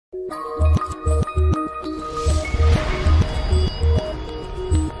Hello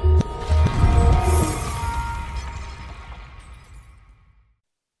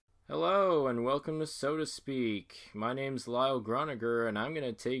and welcome to So to Speak. My name's Lyle Groniger and I'm going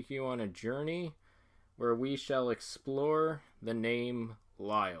to take you on a journey where we shall explore the name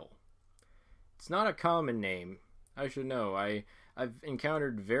Lyle. It's not a common name. I should know. I've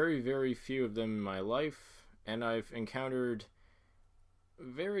encountered very few of them in my life, and I've encountered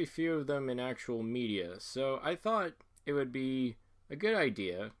very few of them in actual media. So I thought it would be a good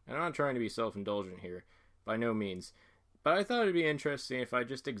idea, and I'm not trying to be self-indulgent here, by no means, but I thought it'd be interesting if I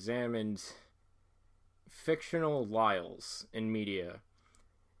just examined fictional Lyles in media.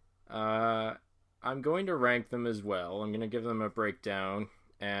 I'm going to rank them as well. I'm going to give them a breakdown,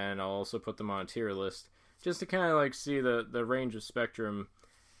 and I'll also put them on a tier list, just to kind of like see the range of spectrum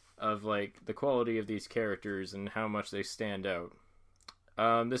of like the quality of these characters and how much they stand out.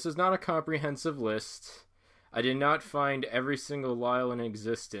 This is not a comprehensive list. I did not find every single Lyle in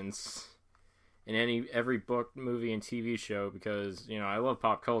existence in every book, movie, and TV show because, you know, I love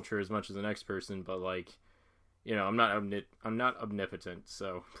pop culture as much as the next person, but like, you know, I'm not omnipotent,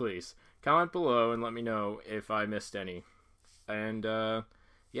 so please comment below and let me know if I missed any. And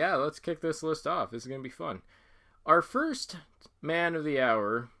yeah, let's kick this list off. This is gonna be fun. Our first man of the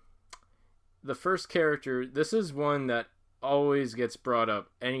hour, the first character, this is one that always gets brought up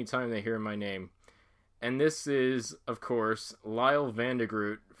anytime they hear my name. And this is, of course, Lyle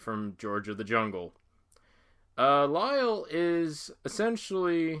Vandegroot from George of the Jungle. Lyle is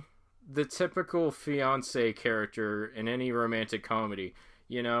essentially the typical fiancé character in any romantic comedy.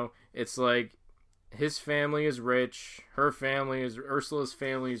 You know, it's like his family is rich, Ursula's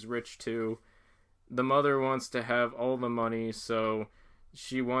family is rich too. The mother wants to have all the money, so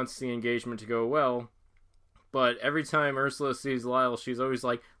she wants the engagement to go well. But every time Ursula sees Lyle, she's always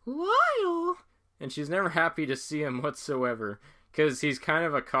like, Lyle! And she's never happy to see him whatsoever, because he's kind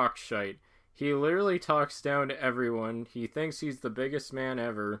of a cockshite. He literally talks down to everyone. He thinks he's the biggest man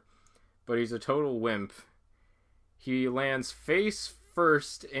ever, but he's a total wimp. He lands face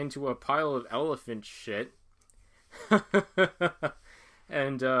first into a pile of elephant shit.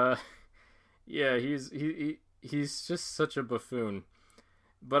 And, yeah, he's just such a buffoon.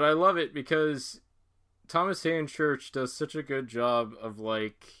 But I love it because Thomas Hayden Church does such a good job of,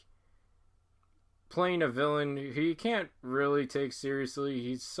 like, playing a villain who you can't really take seriously.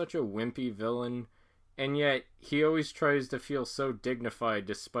 He's such a wimpy villain, and yet he always tries to feel so dignified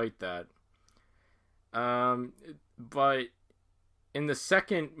despite that. But in the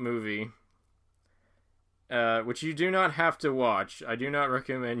second movie, which you do not have to watch, I do not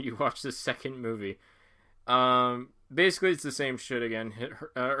recommend you watch the second movie. Basically, it's the same shit again.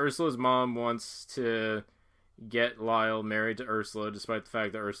 Ursula's mom wants to get Lyle married to Ursula, despite the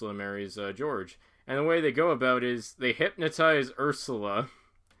fact that Ursula marries George. And the way they go about it is they hypnotize Ursula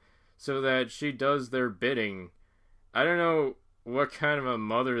so that she does their bidding. I don't know what kind of a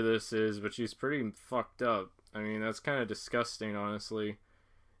mother this is, but she's pretty fucked up. I mean, that's kind of disgusting, honestly.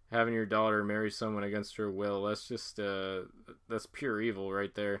 Having your daughter marry someone against her will, that's just, that's pure evil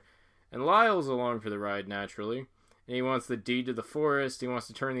right there. And Lyle's along for the ride, naturally. And he wants the deed to the forest. He wants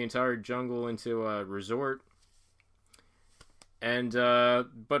to turn the entire jungle into a resort. And,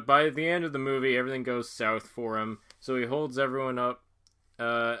 but by the end of the movie, everything goes south for him. So he holds everyone up,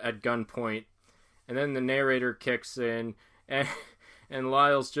 at gunpoint. And then the narrator kicks in, and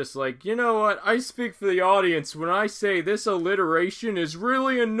Lyle's just like, you know what? I speak for the audience when I say this alliteration is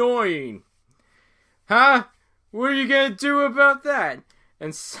really annoying. Huh? What are you gonna do about that?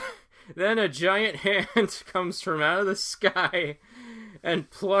 And then a giant hand comes from out of the sky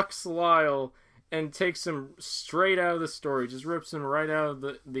and plucks Lyle and takes him straight out of the story. Just rips him right out of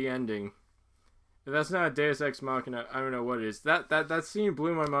the ending. If that's not a Deus Ex Machina, I don't know what it is. That scene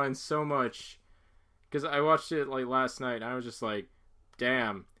blew my mind so much. Because I watched it like last night and I was just like,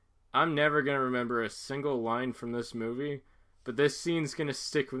 damn, I'm never going to remember a single line from this movie, but this scene's going to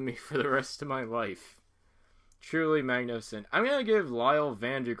stick with me for the rest of my life. Truly magnificent. I'm going to give Lyle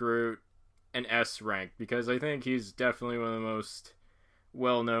Vandegroot an S rank, because I think he's definitely one of the most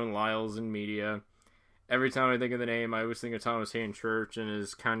well-known Lyles in media. Every time I think of the name, I always think of Thomas Hayden Church and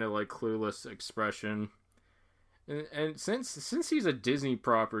his kind of like clueless expression. And since he's a Disney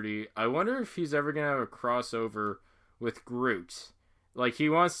property, I wonder if he's ever going to have a crossover with Groot. Like, he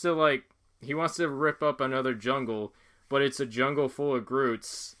wants to rip up another jungle, but it's a jungle full of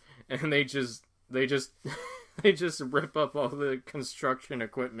Groots, and they just rip up all the construction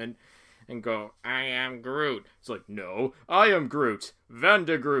equipment and go, I am Groot. It's like, no, I am Groot.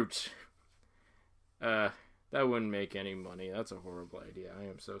 Vandegroot. That wouldn't make any money. That's a horrible idea. I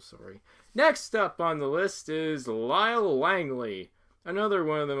am so sorry. Next up on the list is Lyle Langley. Another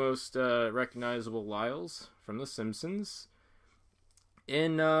one of the most recognizable Lyles from The Simpsons.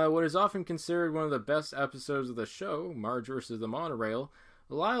 In what is often considered one of the best episodes of the show, Marge vs. the Monorail,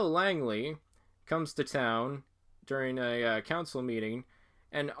 Lyle Langley comes to town during a council meeting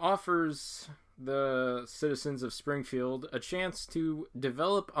and offers the citizens of Springfield a chance to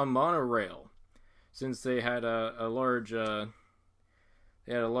develop a monorail, since they had a large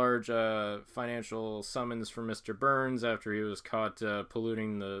financial summons from Mr. Burns after he was caught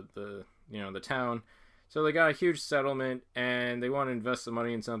polluting the town. So they got a huge settlement, and they want to invest the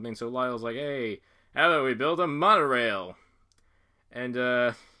money in something. So Lyle's like, "Hey, how about we build a monorail?" And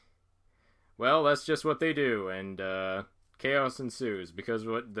well, that's just what they do, and chaos ensues, because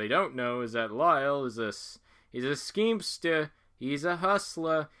what they don't know is that Lyle he's a schemester, he's a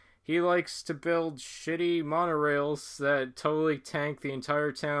hustler. He likes to build shitty monorails that totally tank the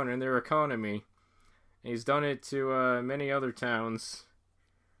entire town and their economy. And he's done it to many other towns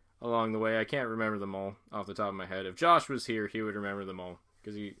along the way. I can't remember them all off the top of my head. If Josh was here, he would remember them all,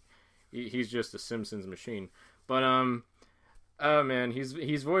 because he's just a Simpsons machine. But oh man,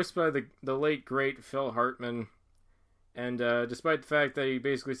 he's voiced by the late great Phil Hartman, and despite the fact that he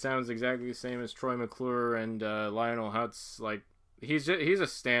basically sounds exactly the same as Troy McClure and Lionel Hutz, like, he's a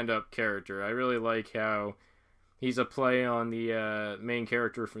stand-up character. I really like how he's a play on the main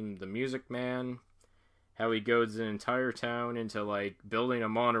character from The Music Man. How he goads an entire town into, like, building a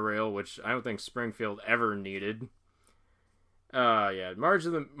monorail, which I don't think Springfield ever needed. Yeah, Marge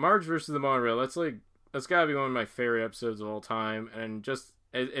vs. the Monorail. That's gotta be one of my favorite episodes of all time. And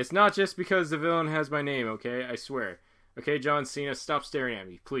it's not just because the villain has my name, okay? I swear. Okay, John Cena, stop staring at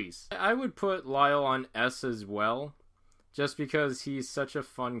me, please. I would put Lyle on S as well, just because he's such a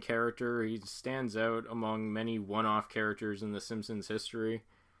fun character. He stands out among many one-off characters in The Simpsons history.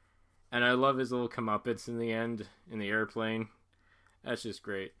 And I love his little comeuppance in the end, in the airplane. That's just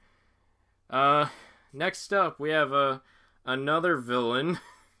great. Next up, we have another villain.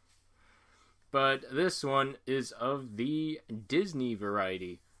 But this one is of the Disney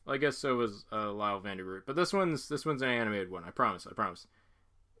variety. Well, I guess so was Lyle Vanderroot. But this one's an animated one. I promise.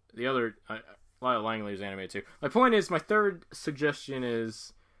 The other, Lyle Langley is animated too. My point is, my third suggestion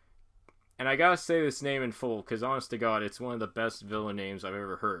is, and I gotta say this name in full, because honest to God, it's one of the best villain names I've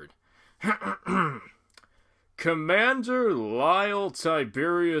ever heard. Commander Lyle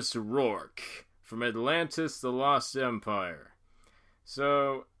Tiberius Rourke from Atlantis: The Lost Empire.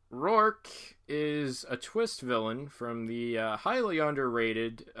 So, Rourke is a twist villain from the highly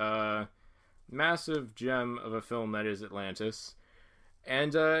underrated, massive gem of a film that is Atlantis.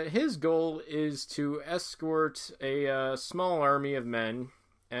 And his goal is to escort a small army of men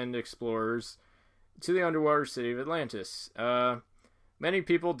and explorers to the underwater city of Atlantis. Many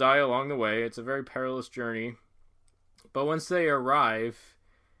people die along the way. It's a very perilous journey. But once they arrive,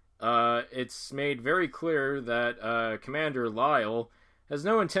 it's made very clear that Commander Lyle has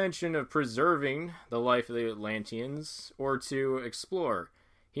no intention of preserving the life of the Atlanteans or to explore.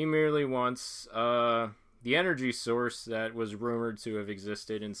 He merely wants the energy source that was rumored to have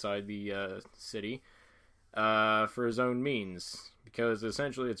existed inside the city for his own means. Because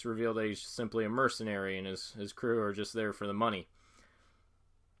essentially it's revealed that he's simply a mercenary and his crew are just there for the money.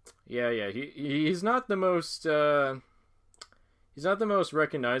 Yeah. He's not the most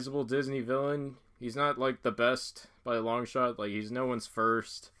recognizable Disney villain. He's not like the best by a long shot. Like, he's no one's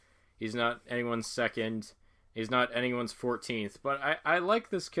first. He's not anyone's second. He's not anyone's 14th. But I like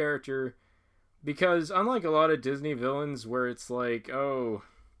this character because unlike a lot of Disney villains where it's like, oh,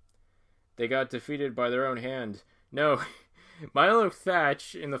 they got defeated by their own hand. No, Milo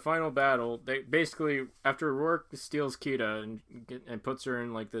Thatch in the final battle, they basically, after Rourke steals Kita and puts her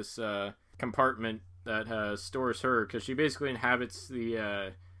in like this compartment that stores her, because she basically inhabits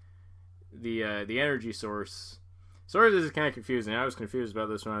the energy source. Sorry, this is kind of confusing. I was confused about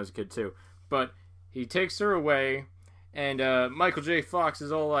this when I was a kid too. But he takes her away, and Michael J. Fox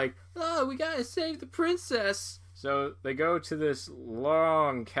is all like, "Oh, we gotta save the princess." So they go to this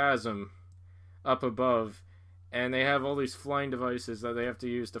long chasm up above, and they have all these flying devices that they have to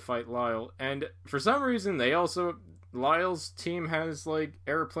use to fight Lyle. And for some reason, Lyle's team has like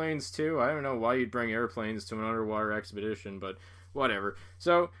airplanes too. I don't know why you'd bring airplanes to an underwater expedition, but whatever.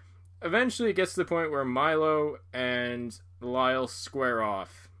 So eventually it gets to the point where Milo and Lyle square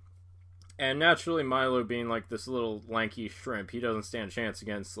off. And naturally, Milo being like this little lanky shrimp, he doesn't stand a chance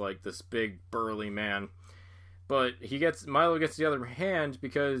against like this big burly man. But Milo gets the other hand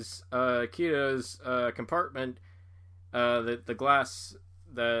because Kita's compartment, the glass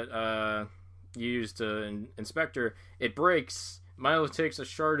that used to inspector, it breaks. Milo takes a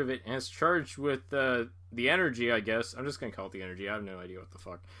shard of it and it's charged with the energy, I guess. I'm just gonna call it the energy. I have no idea what the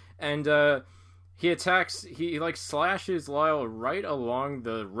fuck. And he attacks. He like slashes Lyle right along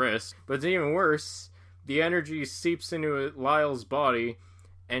the wrist. But it's even worse. The energy seeps into Lyle's body,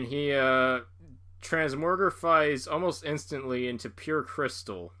 and he transmogrifies almost instantly into pure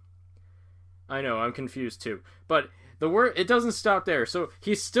crystal. I know, I'm confused too. But the word, it doesn't stop there. So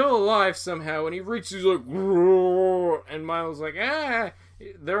he's still alive somehow, and he reaches like, and Milo's like, ah!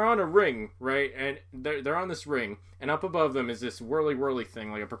 They're on a ring, right? And they're on this ring, and up above them is this whirly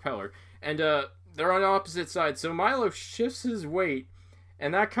thing, like a propeller. And they're on opposite sides, so Milo shifts his weight,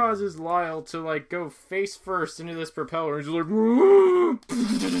 and that causes Lyle to like go face first into this propeller, and just like,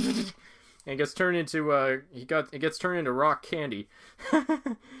 and gets turned into it gets turned into rock candy.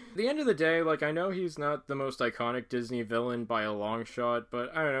 At the end of the day, like, I know he's not the most iconic Disney villain by a long shot, but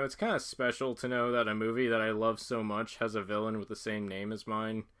I don't know, it's kind of special to know that a movie that I love so much has a villain with the same name as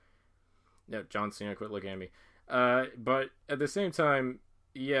mine. No, John Cena, quit looking at me. But at the same time,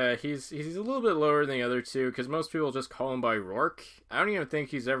 yeah, he's a little bit lower than the other two, because most people just call him by Rourke. I don't even think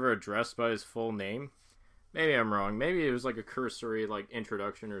he's ever addressed by his full name. Maybe I'm wrong. Maybe it was like a cursory, like,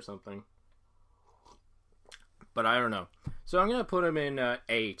 introduction or something. But I don't know. So I'm going to put him in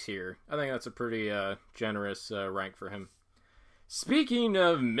A tier. I think that's a pretty generous rank for him. Speaking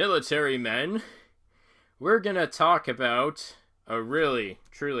of military men, we're going to talk about a really,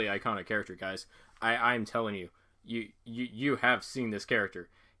 truly iconic character, guys. I'm telling you, you have seen this character.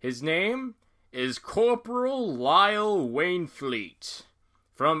 His name is Corporal Lyle Wainfleet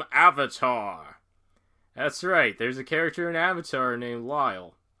from Avatar. That's right, there's a character in Avatar named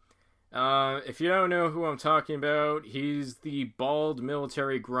Lyle. If you don't know who I'm talking about, he's the bald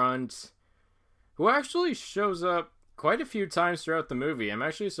military grunt who actually shows up quite a few times throughout the movie. I'm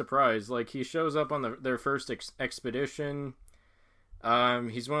actually surprised. Like, he shows up on their first expedition.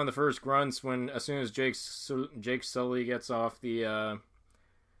 He's one of the first grunts as soon as Jake Sully gets off the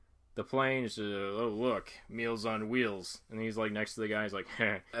plane. He's just, oh, look, Meals on Wheels. And he's like next to the guy. He's like,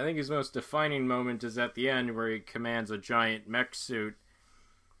 heh. I think his most defining moment is at the end where he commands a giant mech suit.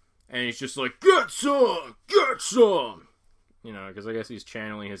 And he's just like, get some! Get some! You know, because I guess he's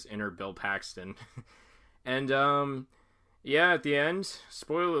channeling his inner Bill Paxton. And, yeah, at the end,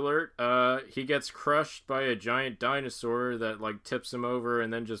 spoiler alert, he gets crushed by a giant dinosaur that, like, tips him over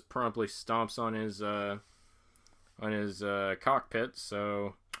and then just promptly stomps on his cockpit.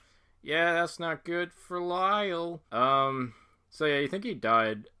 So, yeah, that's not good for Lyle. So yeah, you think he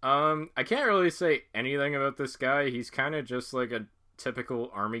died. I can't really say anything about this guy. He's kind of just like a typical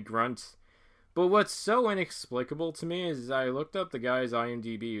army grunt. But what's so inexplicable to me is I looked up the guy's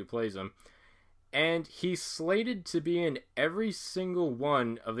IMDb who plays him, and he's slated to be in every single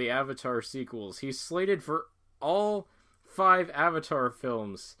one of the Avatar sequels. He's slated for all 5 Avatar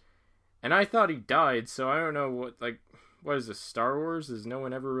films. And I thought he died, so I don't know what is this, Star Wars? Is no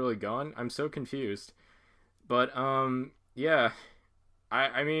one ever really gone? I'm so confused. But, yeah.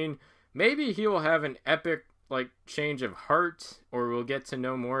 I mean, maybe he will have an epic change of heart, or we'll get to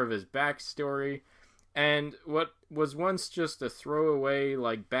know more of his backstory, and what was once just a throwaway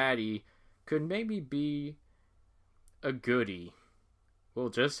baddie could maybe be a goodie. We'll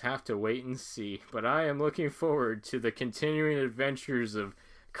just have to wait and see, but I am looking forward to the continuing adventures of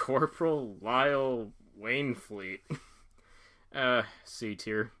Corporal Lyle Wainfleet. C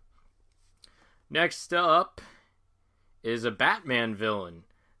tier. Next up is a Batman villain.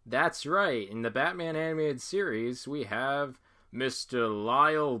 That's right, in the Batman animated series, we have Mr.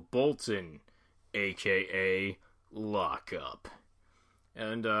 Lyle Bolton, a.k.a. Lockup.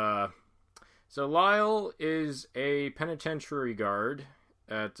 And, so Lyle is a penitentiary guard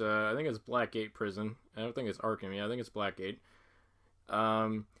at, I think it's Blackgate Prison. I don't think it's Arkham, I think it's Blackgate.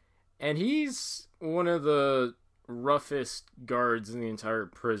 And he's one of the roughest guards in the entire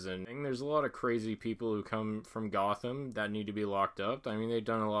prison. And there's a lot of crazy people who come from Gotham that need to be locked up. I mean, they've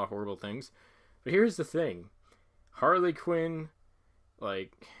done a lot of horrible things. But here's the thing. Harley Quinn,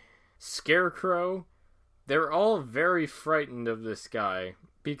 Scarecrow, they're all very frightened of this guy.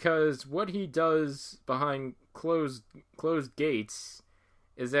 Because what he does behind closed gates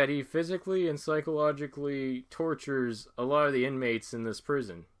is that he physically and psychologically tortures a lot of the inmates in this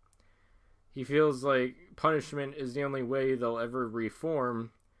prison. He feels like punishment is the only way they'll ever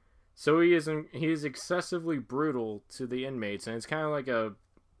reform, so he is excessively brutal to the inmates, and it's kind of like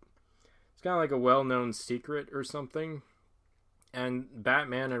a well-known secret or something. And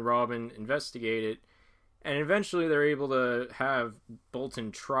Batman and Robin investigate it, and eventually they're able to have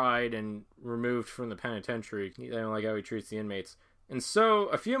Bolton tried and removed from the penitentiary. They don't like how he treats the inmates. And so,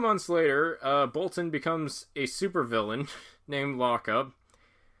 a few months later, Bolton becomes a supervillain named Lockup.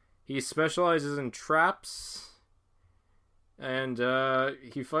 He specializes in traps, and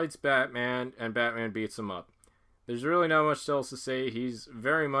he fights Batman, and Batman beats him up. There's really not much else to say. He's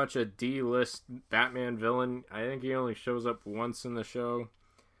very much a D-list Batman villain. I think he only shows up once in the show.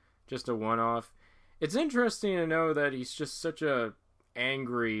 Just a one-off. It's interesting to know that he's just such a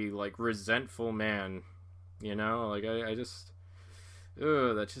angry, like, resentful man. You know? Like, I just...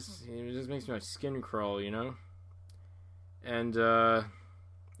 Ugh, it just makes my skin crawl, you know? And,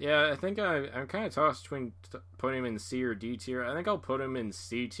 yeah, I think I'm kind of tossed between putting him in C or D tier. I think I'll put him in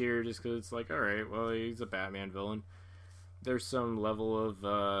C tier just because it's like, alright, well, he's a Batman villain. There's some level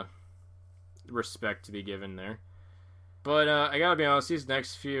of respect to be given there. But I gotta be honest, these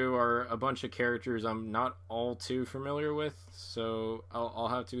next few are a bunch of characters I'm not all too familiar with, so I'll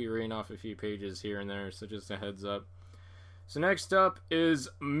have to be reading off a few pages here and there, so just a heads up. So next up is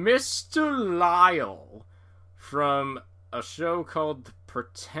Mr. Lyle from a show called The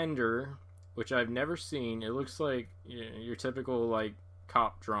Pretender, which I've never seen. It looks like your typical like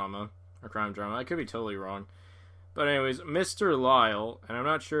cop drama or crime drama. I could be totally wrong. But anyways, Mr. Lyle, and I'm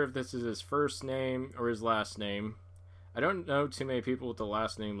not sure if this is his first name or his last name. I don't know too many people with the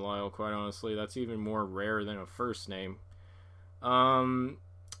last name Lyle, quite honestly. That's even more rare than a first name.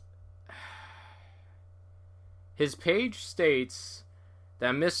 His page states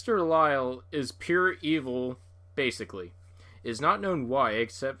that Mr. Lyle is pure evil, basically. It is not known why,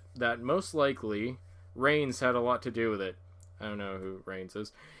 except that most likely Rains had a lot to do with it. I don't know who Rains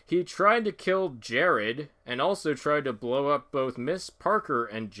is. He tried to kill Jared, and also tried to blow up both Miss Parker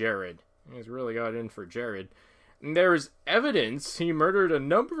and Jared. He's really got in for Jared. And there is evidence he murdered a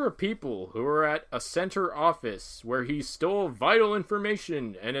number of people who were at a center office where he stole vital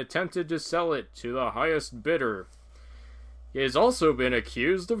information and attempted to sell it to the highest bidder. He has also been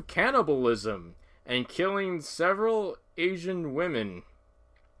accused of cannibalism and killing several Asian women.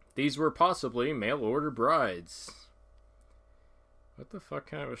 These were possibly mail-order brides. What the fuck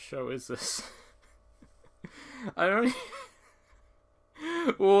kind of a show is this? I don't...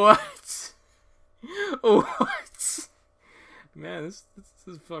 What? What? Man, this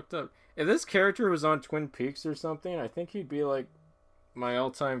is fucked up. If this character was on Twin Peaks or something, I think he'd be like my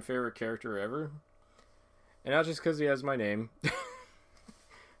all-time favorite character ever. And not just because he has my name.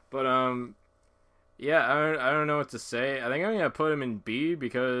 But, yeah, I don't know what to say. I think I'm going to put him in B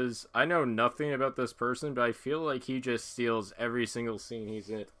because I know nothing about this person, but I feel like he just steals every single scene he's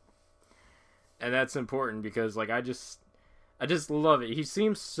in. And that's important because, like, I just love it. He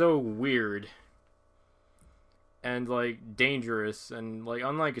seems so weird. And, like, dangerous. And, like,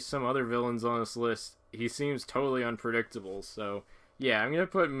 unlike some other villains on this list, he seems totally unpredictable. So, yeah, I'm going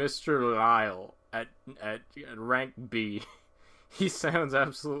to put Mr. Lyle at rank B. He sounds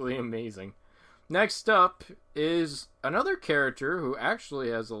absolutely amazing. Next up is another character who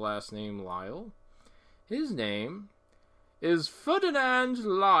actually has the last name Lyle. His name is Ferdinand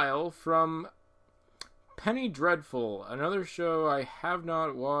Lyle from Penny Dreadful, another show I have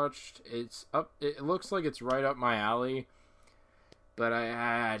not watched. It looks like it's right up my alley, but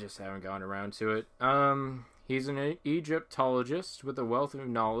I just haven't gone around to it. He's an Egyptologist with a wealth of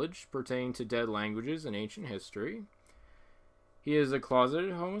knowledge pertaining to dead languages and ancient history. He is a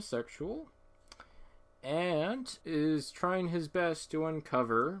closeted homosexual and is trying his best to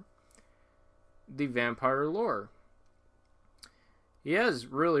uncover the vampire lore. He has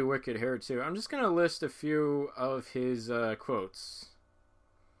really wicked hair, too. I'm just going to list a few of his quotes.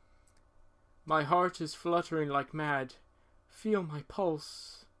 My heart is fluttering like mad. Feel my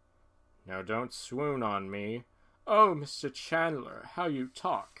pulse. Now don't swoon on me. Oh, Mr. Chandler, how you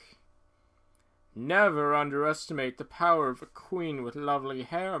talk. Never underestimate the power of a queen with lovely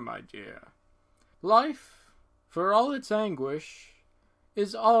hair, my dear. Life, for all its anguish,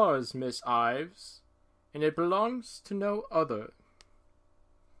 is ours, Miss Ives, and it belongs to no other.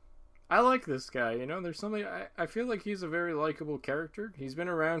 I like this guy, you know, there's something, I feel like he's a very likable character. He's been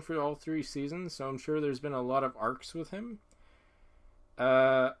around for all 3 seasons, so I'm sure there's been a lot of arcs with him.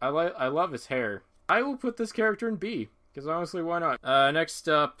 I love his hair. I will put this character in B, because honestly, why not? Next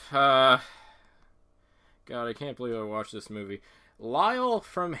up, God, I can't believe I watched this movie. Lyle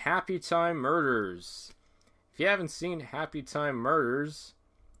from Happy Time Murders. If you haven't seen Happy Time Murders,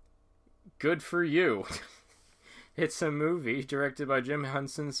 good for you. It's a movie directed by Jim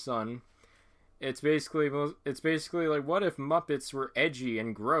Henson's son. It's basically like, what if Muppets were edgy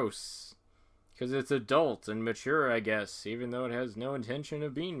and gross? Because it's adult and mature, I guess, even though it has no intention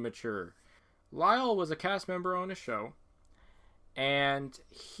of being mature. Lyle was a cast member on a show, and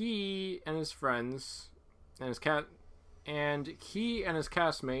he and his friends and his cat and he and his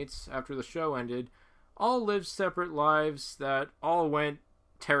castmates, after the show ended, all lived separate lives that all went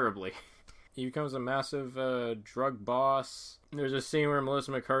terribly. He becomes a massive drug boss. There's a scene where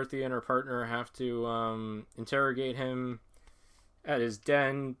Melissa McCarthy and her partner have to interrogate him at his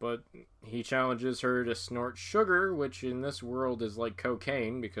den, but he challenges her to snort sugar, which in this world is like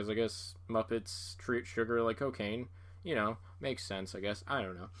cocaine, because I guess Muppets treat sugar like cocaine. You know, makes sense, I guess. I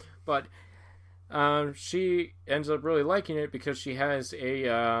don't know. But she ends up really liking it because she has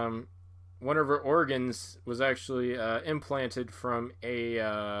a... one of her organs was actually implanted from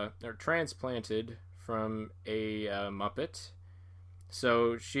or transplanted from a Muppet.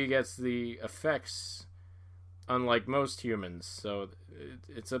 So she gets the effects unlike most humans. So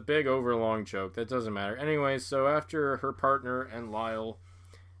it's a big overlong joke. That doesn't matter. Anyway, so after her partner and Lyle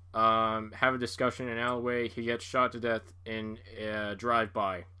have a discussion in an alleyway, he gets shot to death in a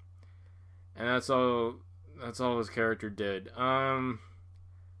drive-by. And that's all his character did.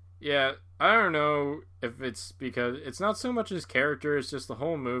 Yeah, I don't know if it's because it's not so much his character, it's just the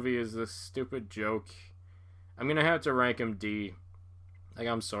whole movie is this stupid joke. I'm gonna have to rank him D. Like,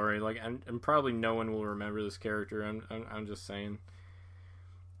 I'm sorry, like, and probably no one will remember this character. I'm just saying.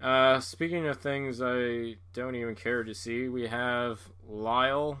 Speaking of things I don't even care to see, we have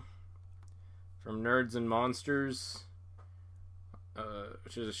Lyle from Nerds and Monsters,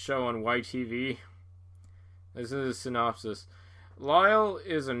 which is a show on YTV. This is a synopsis. Lyle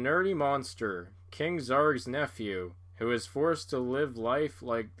is a nerdy monster, King Zarg's nephew, who is forced to live life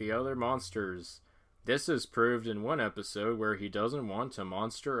like the other monsters. This is proved in one episode where he doesn't want to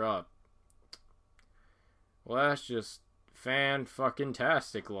monster up. Well, that's just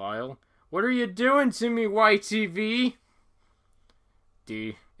fan-fucking-tastic, Lyle. What are you doing to me, YTV?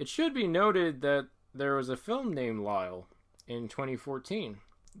 D. It should be noted that there was a film named Lyle in 2014.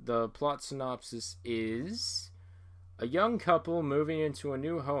 The plot synopsis is... A young couple moving into a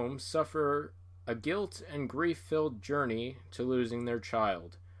new home suffer a guilt and grief-filled journey to losing their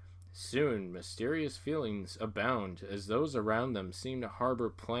child. Soon, mysterious feelings abound as those around them seem to harbor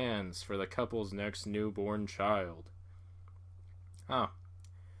plans for the couple's next newborn child. Huh.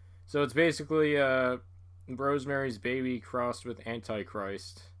 So it's basically Rosemary's Baby crossed with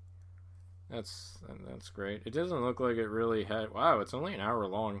Antichrist. That's great. It doesn't look like it really had... Wow, it's only an hour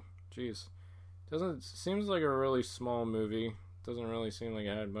long. Jeez. Seems like a really small movie. Doesn't really seem like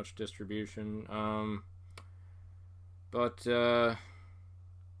it had much distribution.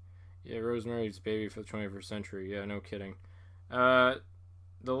 Yeah, Rosemary's Baby for the 21st century. Yeah, no kidding. The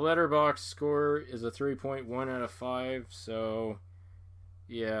Letterboxd score is a 3.1 out of 5, so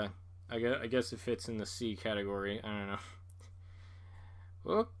yeah, I guess it fits in the C category. I don't know.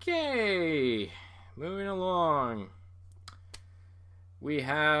 Okay, moving along. We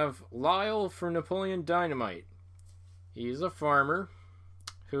have Lyle for Napoleon Dynamite. He's a farmer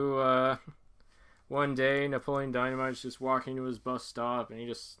who, one day, Napoleon Dynamite's just walking to his bus stop, and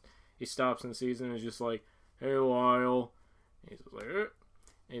he stops and sees him and is just like, "Hey, Lyle." And he's just like, "Eh."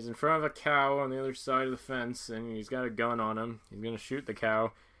 And he's in front of a cow on the other side of the fence, and he's got a gun on him. He's gonna shoot the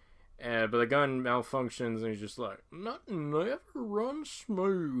cow, but the gun malfunctions, and he's just like, "Nothing ever runs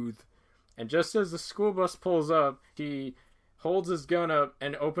smooth." And just as the school bus pulls up, he holds his gun up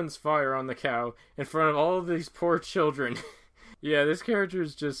and opens fire on the cow in front of all of these poor children. Yeah, this character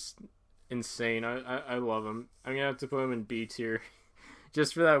is just insane. I love him. I'm gonna have to put him in B tier.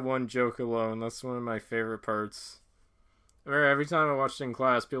 Just for that one joke alone. That's one of my favorite parts. I remember every time I watched it in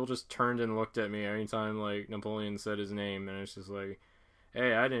class, people just turned and looked at me anytime, like, Napoleon said his name, and it's just like,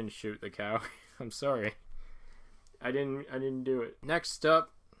 hey, I didn't shoot the cow. I'm sorry. I didn't do it. Next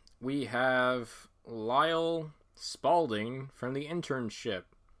up, we have Lyle Spalding from The Internship.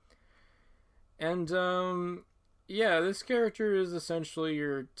 And, yeah, this character is essentially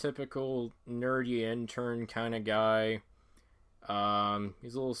your typical nerdy intern kind of guy.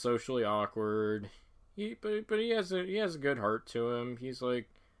 He's a little socially awkward. But he has a good heart to him. He's like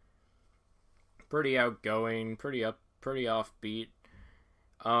pretty outgoing, pretty offbeat.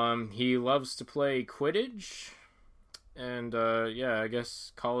 He loves to play Quidditch. And yeah, I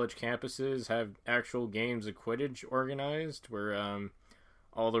guess college campuses have actual games of Quidditch organized where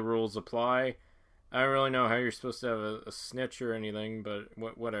all the rules apply. I don't really know how you're supposed to have a snitch or anything, but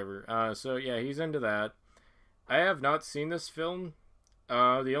whatever. So yeah, he's into that. I have not seen this film.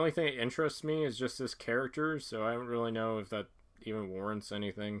 The only thing that interests me is just this character, so I don't really know if that even warrants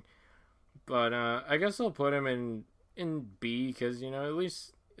anything. But I guess I'll put him in B because, you know, at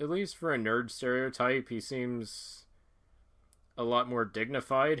least for a nerd stereotype, he seems a lot more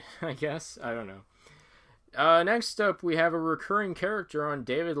dignified. I guess I don't know. Next up, we have a recurring character on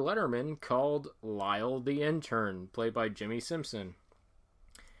David Letterman called Lyle the Intern, played by Jimmy Simpson.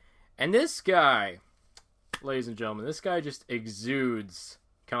 And this guy, ladies and gentlemen, this guy just exudes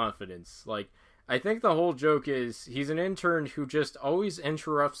confidence. Like, I think the whole joke is he's an intern who just always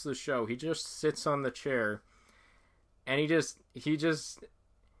interrupts the show. He just sits on the chair, and he just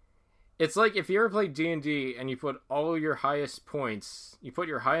it's like if you ever played D&D and you put all your highest points, you put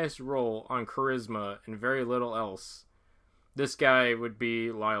your highest roll on charisma and very little else, this guy would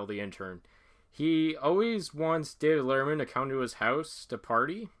be Lyle the Intern. He always wants David Letterman to come to his house to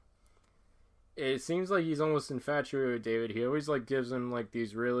party. It seems like he's almost infatuated with David. He always like gives him like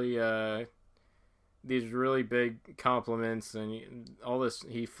these really big compliments and all this.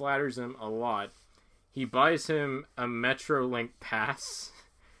 He flatters him a lot. He buys him a Metrolink pass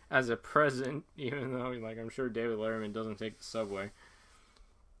as a present, even though like I'm sure David Letterman doesn't take the subway.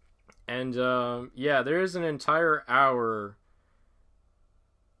 And yeah, there is an entire hour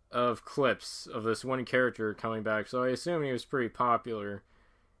of clips of this one character coming back, so I assume he was pretty popular.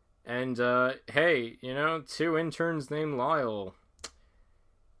 And hey, you know, 2 interns named Lyle.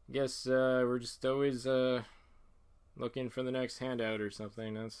 Guess we're just always looking for the next handout or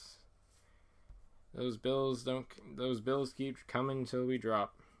something. Those bills keep coming till we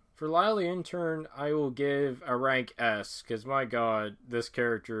drop. For Lyle the Intern, I will give a rank S, because my god, this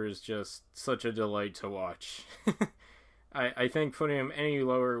character is just such a delight to watch. I think putting him any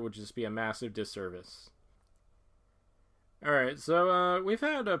lower would just be a massive disservice. Alright, so we've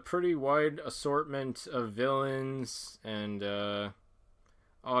had a pretty wide assortment of villains and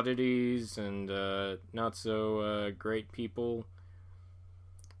oddities and not so great people.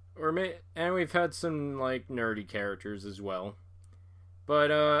 And we've had some like nerdy characters as well.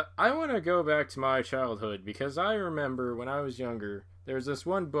 But I want to go back to my childhood, because I remember when I was younger, there was this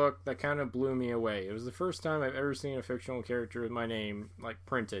one book that kind of blew me away. It was the first time I've ever seen a fictional character with my name like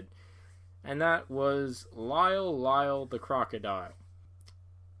printed. And that was Lyle the Crocodile.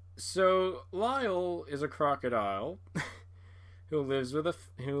 So Lyle is a crocodile who lives with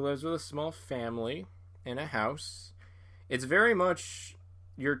a small family in a house. It's very much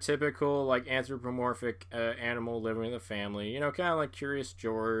your typical like anthropomorphic animal living with a family, you know, kind of like Curious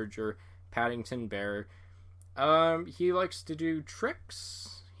George or Paddington Bear. He likes to do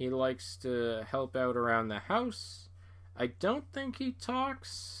tricks. He likes to help out around the house. I don't think he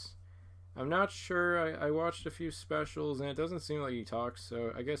talks. I'm not sure. I watched a few specials and it doesn't seem like he talks,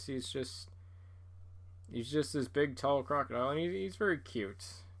 so I guess he's just this big tall crocodile, and he's very cute.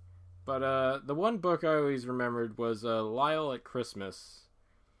 But the one book I always remembered was Lyle at Christmas,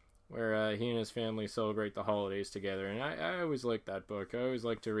 where he and his family celebrate the holidays together. And I always liked that book. I always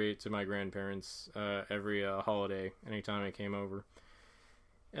liked to read it to my grandparents every holiday, anytime I came over.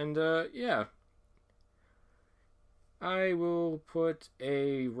 And yeah, I will put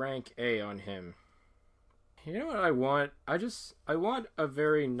a rank A on him. You know what I want? I want a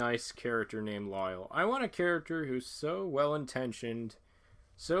very nice character named Lyle. I want a character who's so well-intentioned,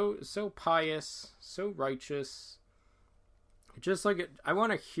 so pious, so righteous. Just like I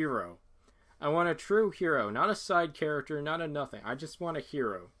want a hero. I want a true hero, not a side character, not a nothing. I just want a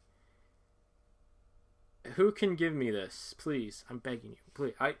hero. Who can give me this? Please, I'm begging you.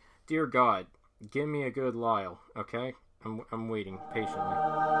 Please, dear God, give me a good Lyle, okay? I'm waiting patiently.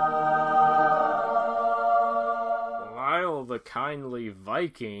 Lyle the Kindly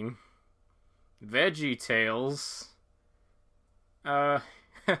Viking. VeggieTales.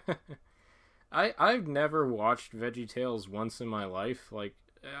 I've never watched VeggieTales once in my life. Like,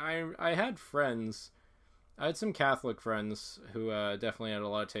 I had friends. I had some Catholic friends who definitely had a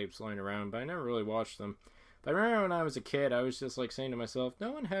lot of tapes lying around, but I never really watched them. But I remember when I was a kid, I was just like saying to myself,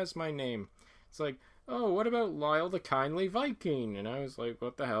 no one has my name. It's like, oh, what about Lyle the Kindly Viking? And I was like,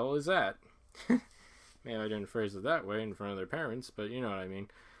 what the hell is that? Maybe I didn't phrase it that way in front of their parents, but you know what I mean.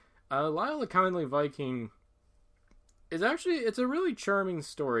 Lyle the Kindly Viking is actually, it's a really charming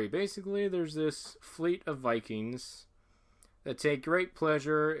story. Basically, there's this fleet of Vikings that take great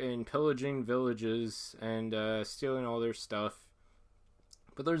pleasure in pillaging villages and stealing all their stuff.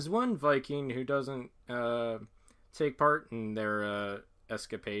 But there's one Viking who doesn't take part in their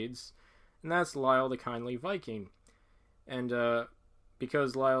escapades, and that's Lyle the Kindly Viking. And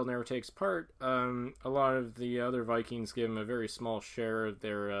because Lyle never takes part, a lot of the other Vikings give him a very small share of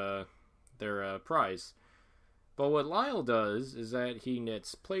their prize. But what Lyle does is that he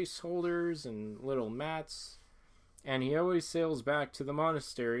knits placeholders and little mats, and he always sails back to the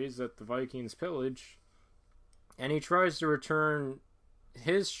monasteries that the Vikings pillage, and he tries to return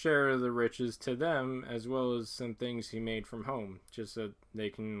his share of the riches to them, as well as some things he made from home, just so they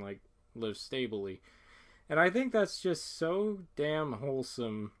can like live stably. And I think that's just so damn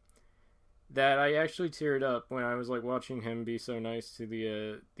wholesome that I actually teared up when I was like watching him be so nice to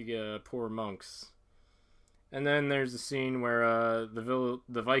the poor monks. And then there's a scene where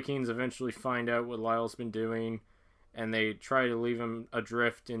the Vikings eventually find out what Lyle's been doing, and they try to leave him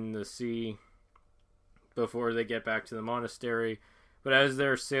adrift in the sea before they get back to the monastery. But as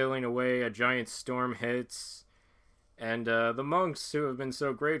they're sailing away, a giant storm hits, and the monks, who have been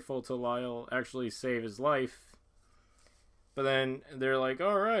so grateful to Lyle, actually save his life. But then they're like,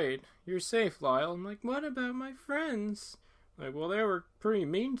 alright, you're safe, Lyle. I'm like, what about my friends? Like, well, they were pretty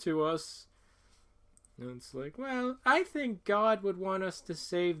mean to us. And it's like, well, I think God would want us to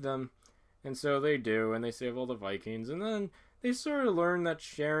save them. And so they do, and they save all the Vikings. And then they sort of learn that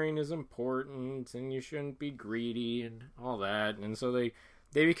sharing is important, and you shouldn't be greedy, and all that. And so they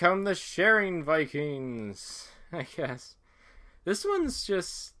become the sharing Vikings, I guess. This one's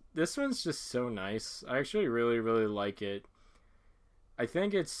just so nice. I actually really, really like it. I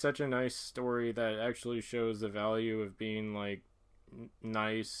think it's such a nice story that actually shows the value of being, like,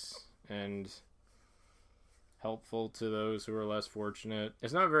 nice and helpful to those who are less fortunate.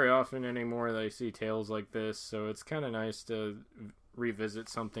 It's not very often anymore that I see tales like this, so it's kind of nice to revisit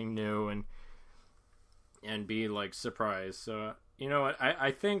something new and be, like, surprised. So, you know what?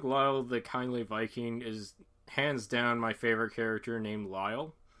 I think Lyle the Kindly Viking is hands down my favorite character named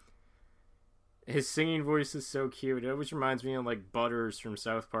Lyle. His singing voice is so cute. It always reminds me of, like, Butters from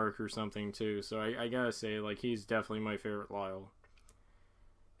South Park or something, too. So I gotta say, like, he's definitely my favorite Lyle.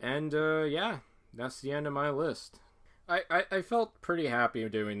 And, yeah, that's the end of my list. I felt pretty happy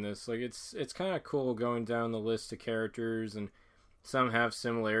doing this. Like, it's kind of cool going down the list of characters, and some have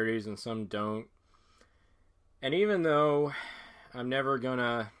similarities and some don't. And even though I'm never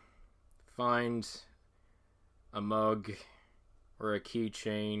gonna find a mug or a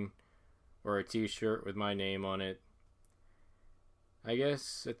keychain or a t-shirt with my name on it, I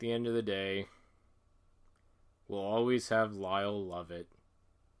guess at the end of the day, we'll always have Lyle love it.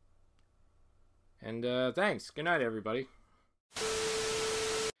 And thanks. Good night, everybody.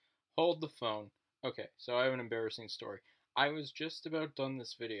 Hold the phone. Okay, so I have an embarrassing story. I was just about done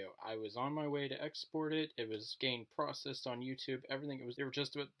this video. I was on my way to export it. It was getting processed on YouTube. Everything. They were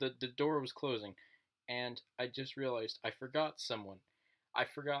just about, the door was closing, and I just realized I forgot someone. I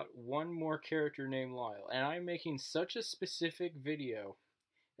forgot one more character named Lyle, and I'm making such a specific video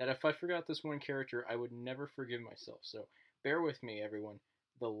that if I forgot this one character, I would never forgive myself. So bear with me, everyone.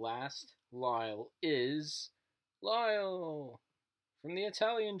 The last Lyle is Lyle from the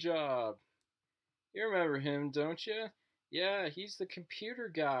Italian Job. You remember him, don't you? Yeah, he's the computer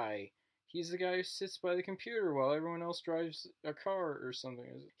guy. He's the guy who sits by the computer while everyone else drives a car or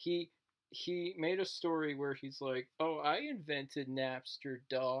something. He made a story where he's like, "Oh, I invented Napster,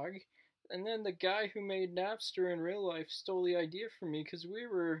 dog." And then the guy who made Napster in real life stole the idea from me because we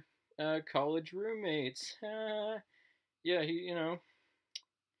were college roommates. Yeah,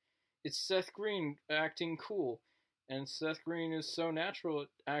 it's Seth Green acting cool. And Seth Green is so natural at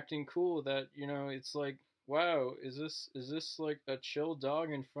acting cool that, it's like, wow, is this like a chill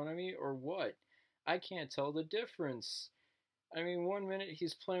dog in front of me or what? I can't tell the difference. I mean, one minute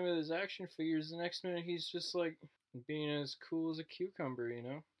he's playing with his action figures, the next minute he's just like being as cool as a cucumber.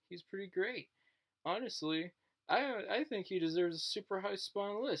 He's pretty great. Honestly, I think he deserves a super high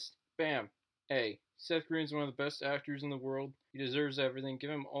spawn list. Bam. Hey, Seth Green's one of the best actors in the world. He deserves everything. Give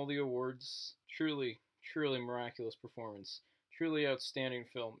him all the awards. Truly, truly miraculous performance. Truly outstanding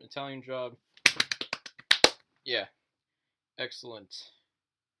film. Italian Job. Yeah. Excellent.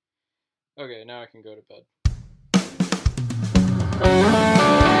 Okay, now I can go to bed.